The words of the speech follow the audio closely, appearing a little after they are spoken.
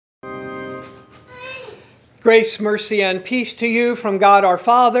Grace, mercy, and peace to you from God our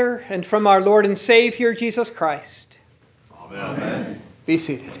Father and from our Lord and Savior, Jesus Christ. Amen. Be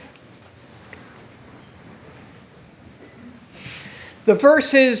seated. The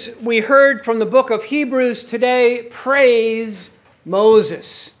verses we heard from the book of Hebrews today praise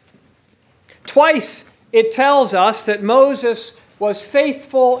Moses. Twice it tells us that Moses was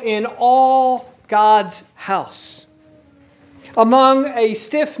faithful in all God's house. Among a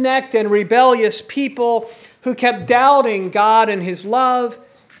stiff-necked and rebellious people who kept doubting God and His love,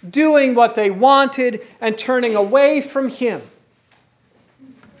 doing what they wanted and turning away from Him,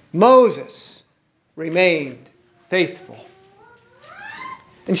 Moses remained faithful.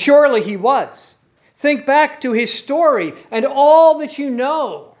 And surely he was. Think back to his story and all that you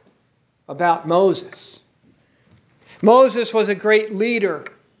know about Moses. Moses was a great leader.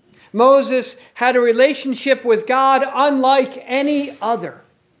 Moses had a relationship with God unlike any other.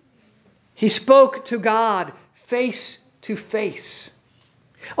 He spoke to God face to face.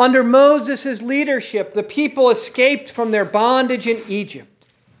 Under Moses' leadership, the people escaped from their bondage in Egypt,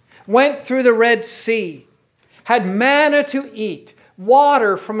 went through the Red Sea, had manna to eat,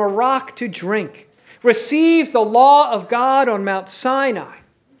 water from a rock to drink, received the law of God on Mount Sinai,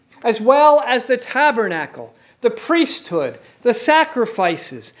 as well as the tabernacle, the priesthood, the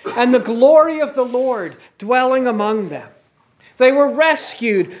sacrifices, and the glory of the Lord dwelling among them. They were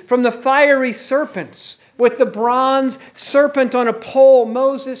rescued from the fiery serpents with the bronze serpent on a pole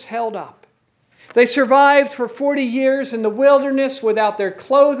Moses held up. They survived for 40 years in the wilderness without their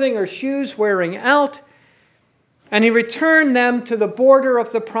clothing or shoes wearing out. And he returned them to the border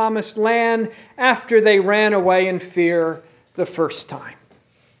of the promised land after they ran away in fear the first time.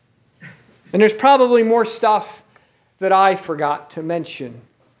 And there's probably more stuff that I forgot to mention.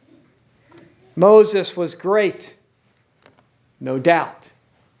 Moses was great, no doubt.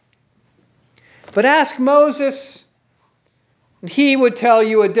 But ask Moses, and he would tell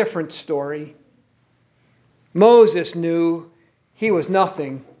you a different story. Moses knew he was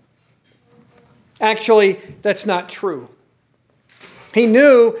nothing. Actually, that's not true. He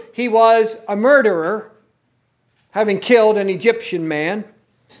knew he was a murderer, having killed an Egyptian man.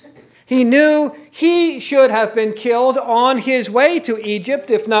 He knew he should have been killed on his way to Egypt,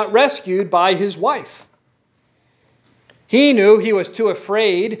 if not rescued by his wife. He knew he was too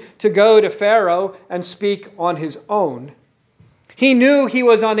afraid to go to Pharaoh and speak on his own. He knew he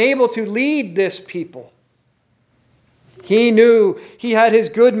was unable to lead this people. He knew he had his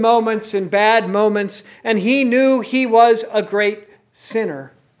good moments and bad moments, and he knew he was a great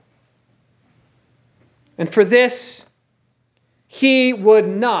sinner. And for this, he would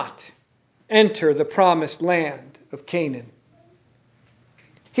not enter the promised land of Canaan.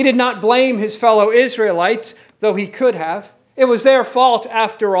 He did not blame his fellow Israelites, though he could have. It was their fault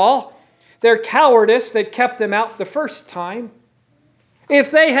after all, their cowardice that kept them out the first time. If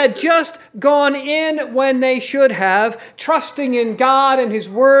they had just gone in when they should have, trusting in God and His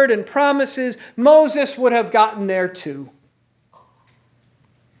word and promises, Moses would have gotten there too.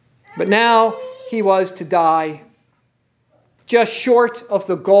 But now he was to die, just short of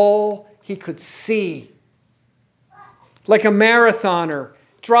the goal he could see. Like a marathoner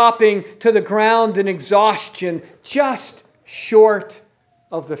dropping to the ground in exhaustion, just short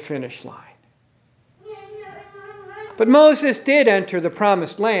of the finish line. But Moses did enter the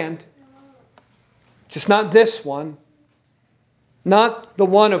promised land, just not this one, not the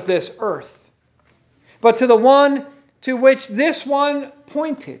one of this earth, but to the one to which this one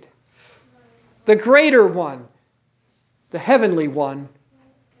pointed, the greater one, the heavenly one,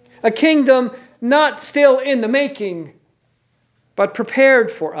 a kingdom not still in the making, but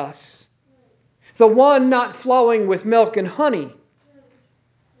prepared for us, the one not flowing with milk and honey,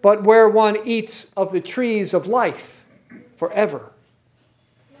 but where one eats of the trees of life forever,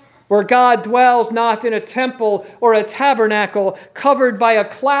 where God dwells not in a temple or a tabernacle covered by a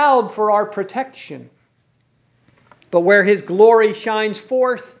cloud for our protection, but where His glory shines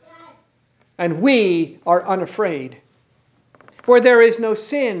forth and we are unafraid, where there is no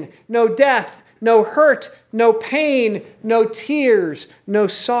sin, no death, no hurt, no pain, no tears, no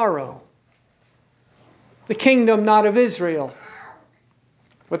sorrow. The kingdom not of Israel,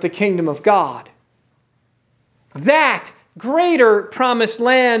 but the kingdom of God. That greater promised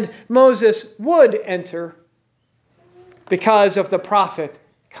land Moses would enter because of the prophet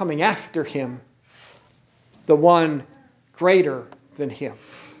coming after him, the one greater than him.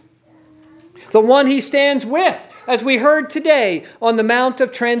 The one he stands with, as we heard today on the Mount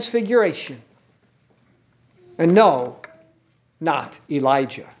of Transfiguration. And no, not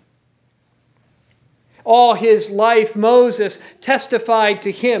Elijah. All his life, Moses testified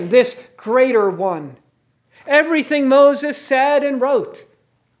to him, this greater one. Everything Moses said and wrote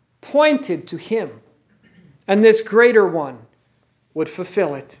pointed to him. And this greater one would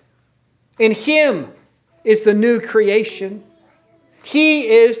fulfill it. In him is the new creation. He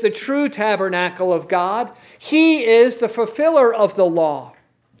is the true tabernacle of God. He is the fulfiller of the law.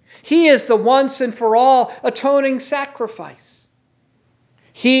 He is the once and for all atoning sacrifice.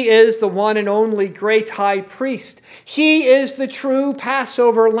 He is the one and only great high priest. He is the true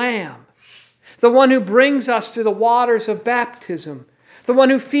Passover lamb, the one who brings us to the waters of baptism, the one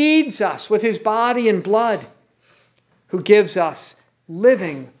who feeds us with his body and blood, who gives us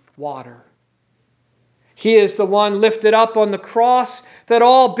living water. He is the one lifted up on the cross that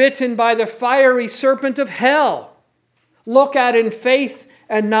all bitten by the fiery serpent of hell look at in faith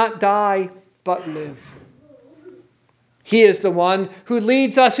and not die but live. He is the one who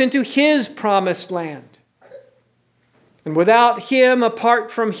leads us into his promised land. And without him,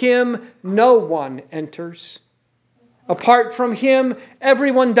 apart from him, no one enters. Apart from him,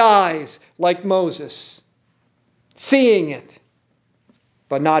 everyone dies like Moses, seeing it,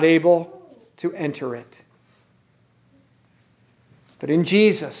 but not able to enter it. But in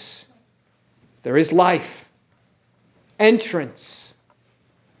Jesus, there is life, entrance,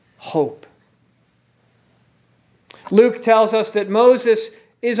 hope. Luke tells us that Moses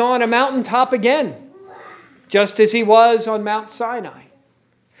is on a mountaintop again, just as he was on Mount Sinai.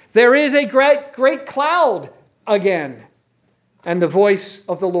 There is a great cloud again, and the voice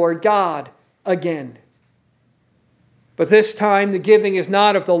of the Lord God again. But this time the giving is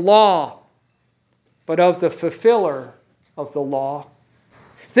not of the law, but of the fulfiller of the law.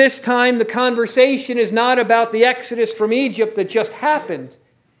 This time the conversation is not about the exodus from Egypt that just happened,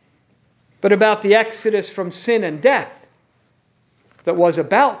 but about the exodus from sin and death that was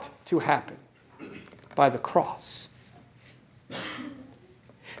about to happen by the cross.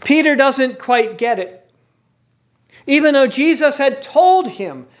 Peter doesn't quite get it, even though Jesus had told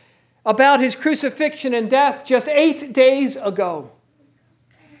him about his crucifixion and death just 8 days ago.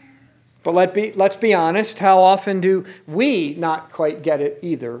 But let's be honest, how often do we not quite get it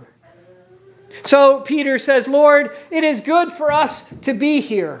either? So Peter says, Lord, it is good for us to be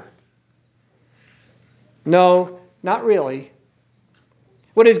here. No, not really.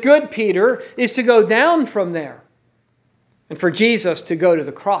 What is good, Peter, is to go down from there and for Jesus to go to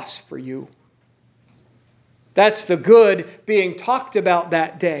the cross for you. That's the good being talked about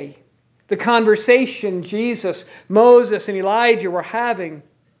that day. The conversation Jesus, Moses, and Elijah were having.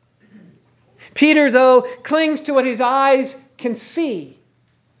 Peter, though, clings to what his eyes can see,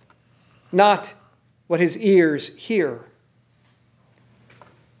 not what his ears hear.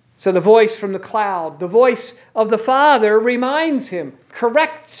 So the voice from the cloud, the voice of the Father, reminds him,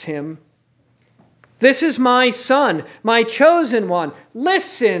 corrects him. This is my Son, my chosen one.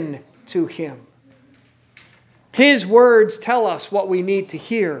 Listen to him. His words tell us what we need to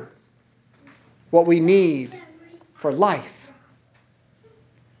hear, what we need for life.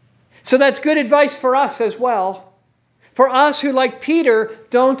 So that's good advice for us as well. For us who, like Peter,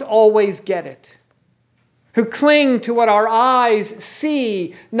 don't always get it. Who cling to what our eyes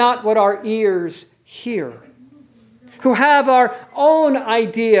see, not what our ears hear. Who have our own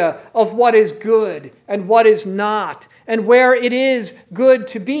idea of what is good and what is not, and where it is good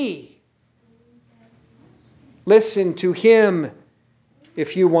to be. Listen to him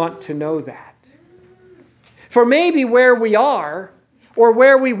if you want to know that. For maybe where we are, or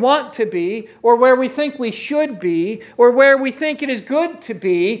where we want to be, or where we think we should be, or where we think it is good to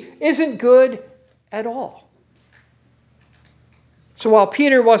be, isn't good at all. So while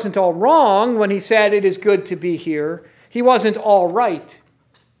Peter wasn't all wrong when he said it is good to be here, he wasn't all right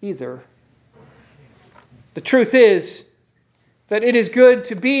either. The truth is that it is good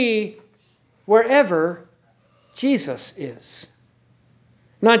to be wherever Jesus is.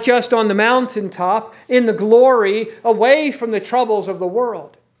 Not just on the mountaintop, in the glory, away from the troubles of the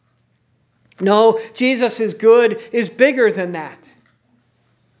world. No, Jesus' good is bigger than that.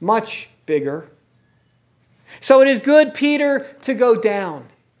 Much bigger. So it is good, Peter, to go down.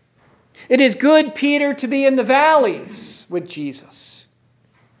 It is good, Peter, to be in the valleys with Jesus.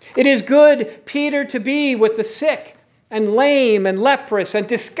 It is good, Peter, to be with the sick and lame and leprous and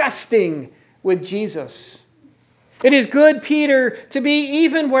disgusting with Jesus. It is good, Peter, to be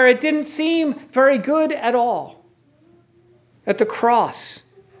even where it didn't seem very good at all. At the cross,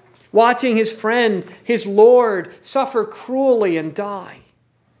 watching his friend, his Lord, suffer cruelly and die.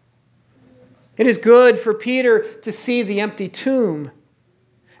 It is good for Peter to see the empty tomb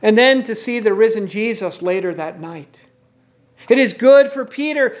and then to see the risen Jesus later that night. It is good for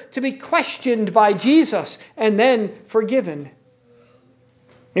Peter to be questioned by Jesus and then forgiven.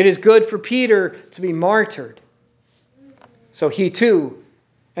 It is good for Peter to be martyred, so he too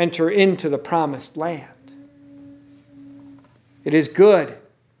enter into the promised land. It is good,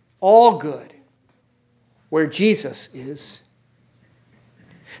 all good, where Jesus is.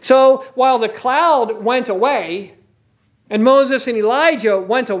 So while the cloud went away, and Moses and Elijah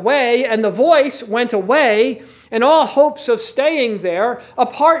went away, and the voice went away, and all hopes of staying there,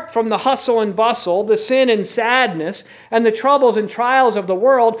 apart from the hustle and bustle, the sin and sadness, and the troubles and trials of the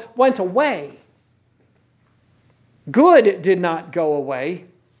world, went away. Good did not go away,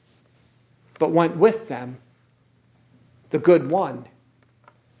 but went with them, the good one.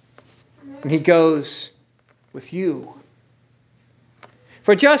 And he goes with you.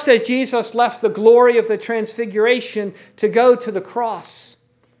 For just as Jesus left the glory of the transfiguration to go to the cross,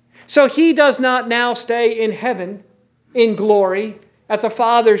 so he does not now stay in heaven, in glory, at the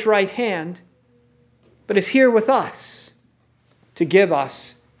Father's right hand, but is here with us to give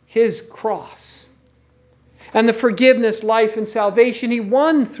us his cross. And the forgiveness, life, and salvation he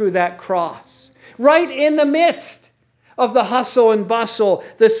won through that cross, right in the midst of the hustle and bustle,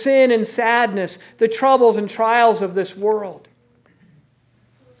 the sin and sadness, the troubles and trials of this world.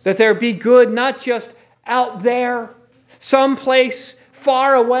 That there be good not just out there, someplace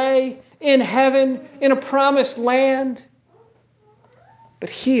far away, in heaven, in a promised land, but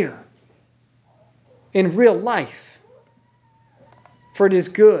here, in real life. For it is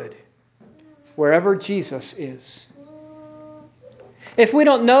good wherever Jesus is. If we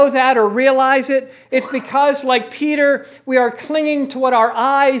don't know that or realize it, it's because, like Peter, we are clinging to what our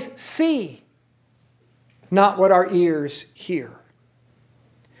eyes see, not what our ears hear.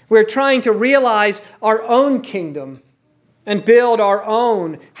 We're trying to realize our own kingdom and build our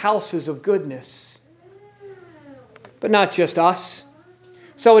own houses of goodness. But not just us.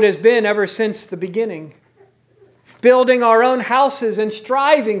 So it has been ever since the beginning. Building our own houses and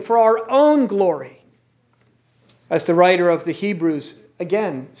striving for our own glory. As the writer of the Hebrews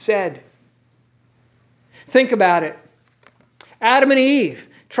again said. Think about it. Adam and Eve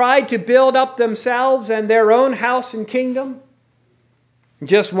tried to build up themselves and their own house and kingdom.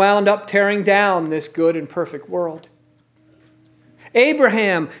 Just wound up tearing down this good and perfect world.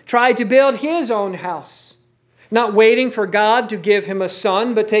 Abraham tried to build his own house, not waiting for God to give him a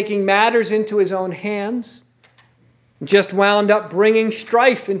son, but taking matters into his own hands. Just wound up bringing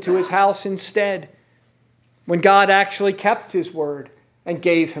strife into his house instead, when God actually kept his word and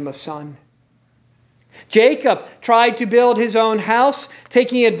gave him a son. Jacob tried to build his own house,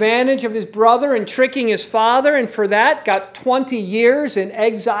 taking advantage of his brother and tricking his father, and for that got 20 years in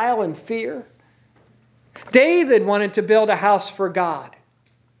exile and fear. David wanted to build a house for God,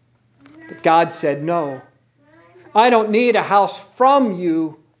 but God said, "No, I don't need a house from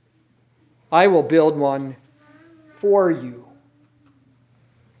you. I will build one for you."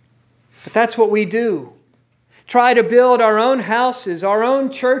 But that's what we do. Try to build our own houses, our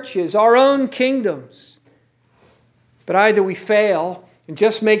own churches, our own kingdoms. But either we fail and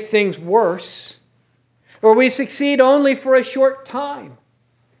just make things worse, or we succeed only for a short time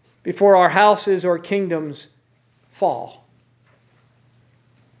before our houses or kingdoms fall.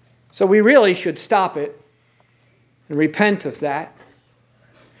 So we really should stop it and repent of that.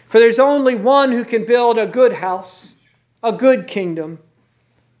 For there's only one who can build a good house, a good kingdom,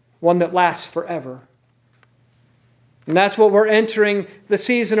 one that lasts forever. And that's what we're entering the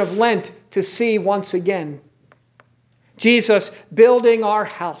season of Lent to see once again. Jesus building our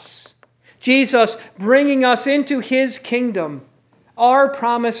house. Jesus bringing us into his kingdom, our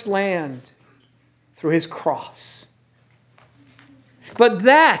promised land, through his cross.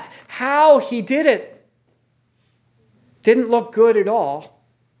 But how he did it, didn't look good at all.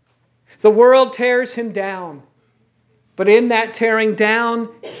 The world tears him down, but in that tearing down,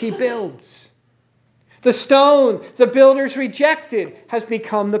 he builds. The stone the builders rejected has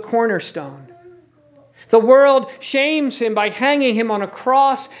become the cornerstone. The world shames him by hanging him on a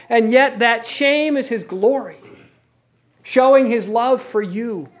cross, and yet that shame is his glory, showing his love for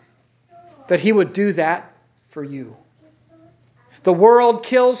you, that he would do that for you. The world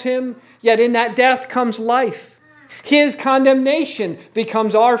kills him, yet in that death comes life. His condemnation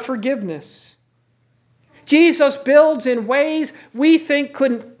becomes our forgiveness. Jesus builds in ways we think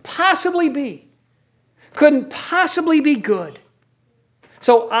couldn't possibly be good.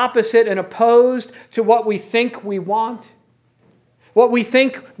 So opposite and opposed to what we think we want, what we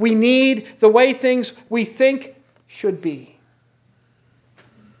think we need, the way things we think should be.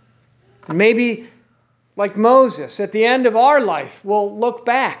 And maybe, like Moses, at the end of our life, we'll look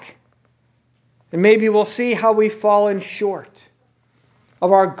back and maybe we'll see how we've fallen short.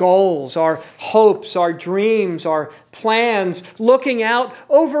 of our goals, our hopes, our dreams, our plans, looking out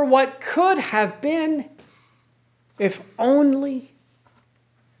over what could have been, if only.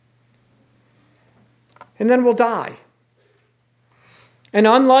 And then we'll die. And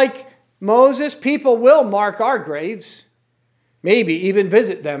unlike Moses, people will mark our graves, maybe even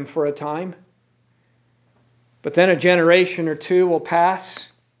visit them for a time. But then a generation or two will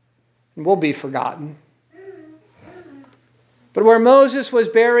pass and we'll be forgotten. But where Moses was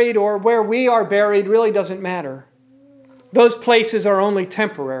buried or where we are buried really doesn't matter. Those places are only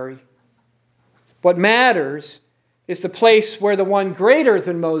temporary. What matters is the place where the one greater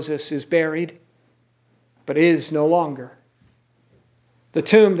than Moses is buried, but is no longer. The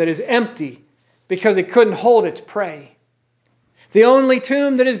tomb that is empty because it couldn't hold its prey. The only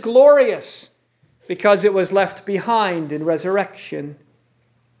tomb that is glorious because it was left behind in resurrection.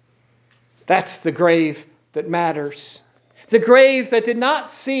 That's the grave that matters. The grave that did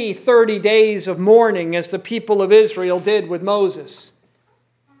not see 30 days of mourning as the people of Israel did with Moses,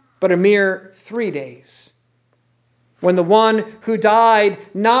 but a mere 3 days. When the one who died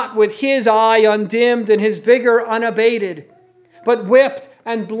not with his eye undimmed and his vigor unabated, but whipped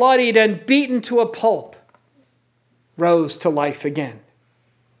and bloodied and beaten to a pulp, rose to life again.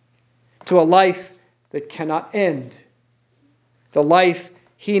 To a life that cannot end. The life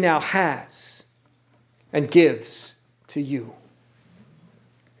he now has and gives to you.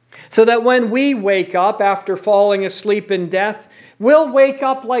 So that when we wake up after falling asleep in death, we'll wake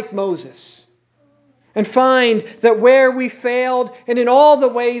up like Moses and find that where we failed and in all the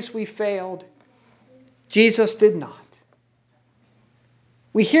ways we failed, Jesus did not.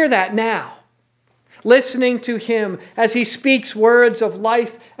 We hear that now, listening to him as he speaks words of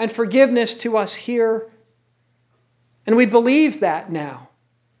life and forgiveness to us here. And we believe that now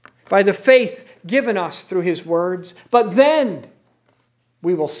by the faith given us through his words. But then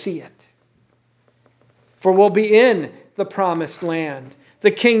we will see it. For we'll be in the promised land,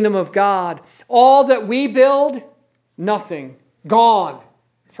 the kingdom of God. All that we build, nothing, gone,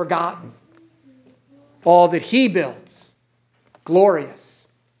 forgotten. All that he builds, glorious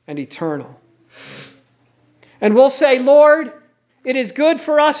and eternal. And we'll say, Lord, it is good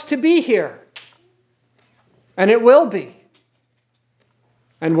for us to be here. And it will be.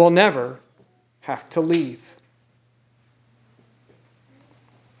 And we'll never have to leave.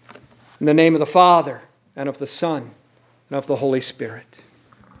 In the name of the Father, and of the Son, and of the Holy Spirit.